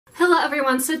Hello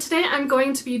everyone, so today I'm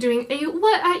going to be doing a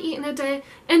what I eat in a day,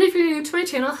 and if you're new to my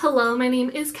channel, hello, my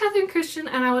name is Catherine Christian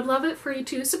and I would love it for you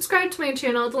to subscribe to my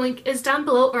channel. The link is down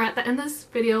below or at the end of this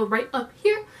video right up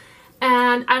here.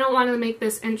 And I don't want to make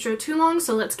this intro too long,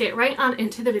 so let's get right on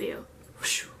into the video.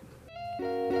 Whoosh.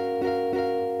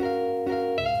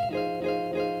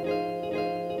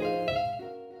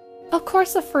 Of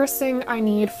course, the first thing I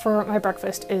need for my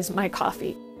breakfast is my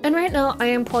coffee. And right now I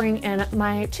am pouring in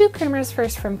my two creamers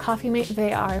first from Coffee Mate.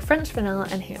 They are French vanilla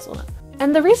and hazelnut.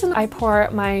 And the reason I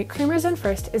pour my creamers in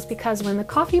first is because when the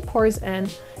coffee pours in,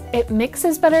 it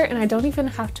mixes better and I don't even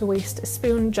have to waste a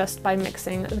spoon just by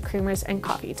mixing the creamers and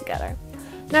coffee together.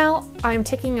 Now I'm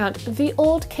taking out the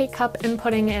old K-cup and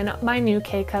putting in my new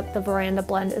K-cup. The Veranda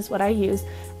blend is what I use,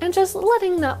 and just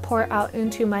letting that pour out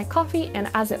into my coffee,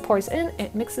 and as it pours in,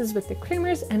 it mixes with the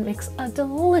creamers and makes a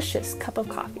delicious cup of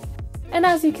coffee. And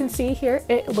as you can see here,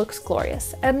 it looks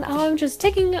glorious. And now I'm just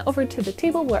taking it over to the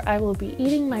table where I will be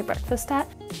eating my breakfast at.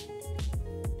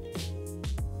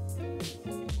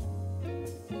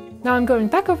 Now I'm going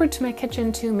back over to my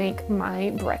kitchen to make my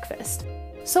breakfast.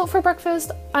 So for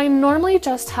breakfast, I normally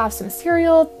just have some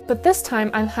cereal, but this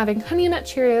time I'm having Honey Nut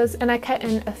Cheerios, and I cut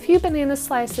in a few banana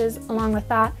slices along with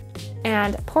that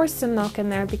and pour some milk in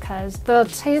there because the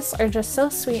tastes are just so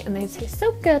sweet and they taste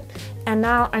so good. And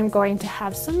now I'm going to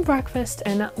have some breakfast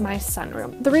in my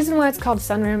sunroom. The reason why it's called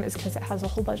sunroom is because it has a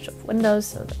whole bunch of windows,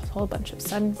 so a whole bunch of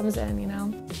sun comes in, you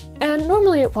know. And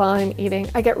normally while I'm eating,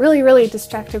 I get really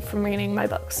distracted from reading my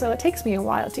book, so it takes me a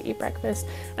while to eat breakfast.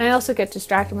 And I also get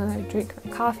distracted when I drink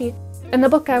my coffee. And the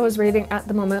book I was reading at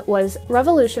the moment was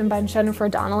Revolution by Jennifer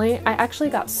Donnelly. I actually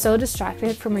got so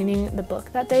distracted from reading the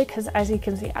book that day because, as you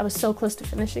can see, I was so close to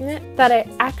finishing it that I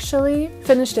actually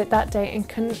finished it that day and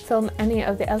couldn't film any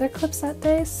of the other clips that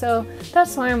day, so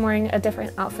that's why I'm wearing a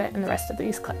different outfit in the rest of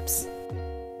these clips.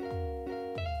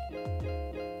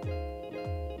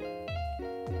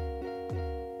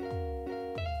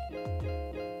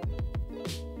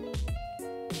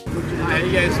 How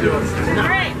you guys doing?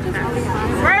 Great!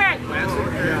 Great!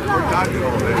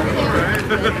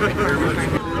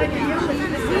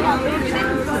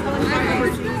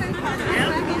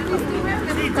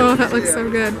 Oh, that looks so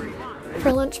good.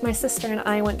 For lunch, my sister and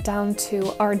I went down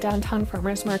to our downtown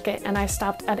farmers market, and I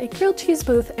stopped at a grilled cheese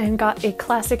booth and got a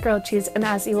classic grilled cheese, and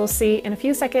as you will see in a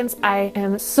few seconds, I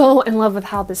am so in love with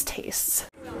how this tastes.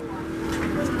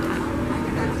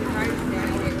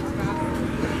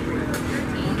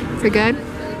 Pretty good?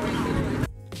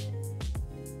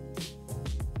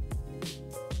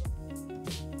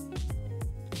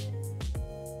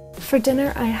 For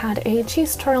dinner, I had a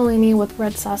cheese tortellini with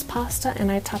red sauce pasta, and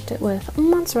I topped it with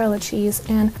mozzarella cheese.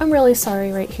 And I'm really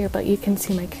sorry right here, but you can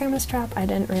see my camera strap. I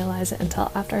didn't realize it until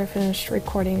after I finished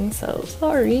recording, so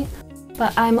sorry.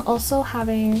 But I'm also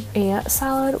having a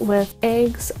salad with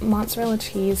eggs, mozzarella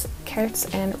cheese, carrots,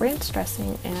 and ranch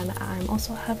dressing, and I'm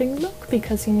also having milk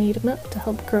because you need milk to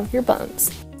help grow your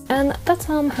bones. And that's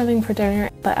all I'm having for dinner,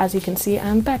 but as you can see,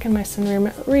 I'm back in my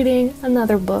sunroom reading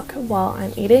another book while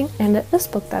I'm eating, and this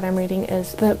book that I'm reading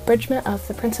is The Abridgment of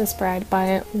The Princess Bride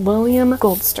by William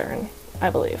Goldman, I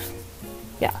believe.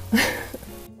 Yeah.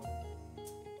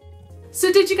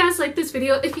 So did you guys like this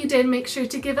video? If you did, make sure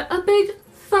to give it a big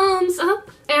thumbs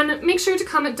up, and make sure to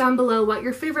comment down below what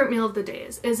your favorite meal of the day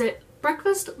is. Is it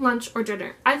breakfast, lunch, or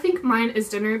dinner? I think mine is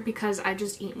dinner because I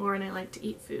just eat more and I like to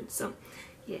eat food, so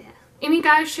yeah. And you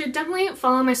guys should definitely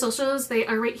follow my socials. They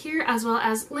are right here as well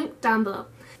as linked down below.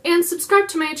 And subscribe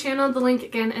to my channel. The link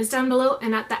again is down below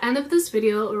and at the end of this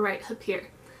video right up here.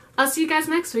 I'll see you guys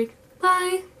next week.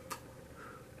 Bye!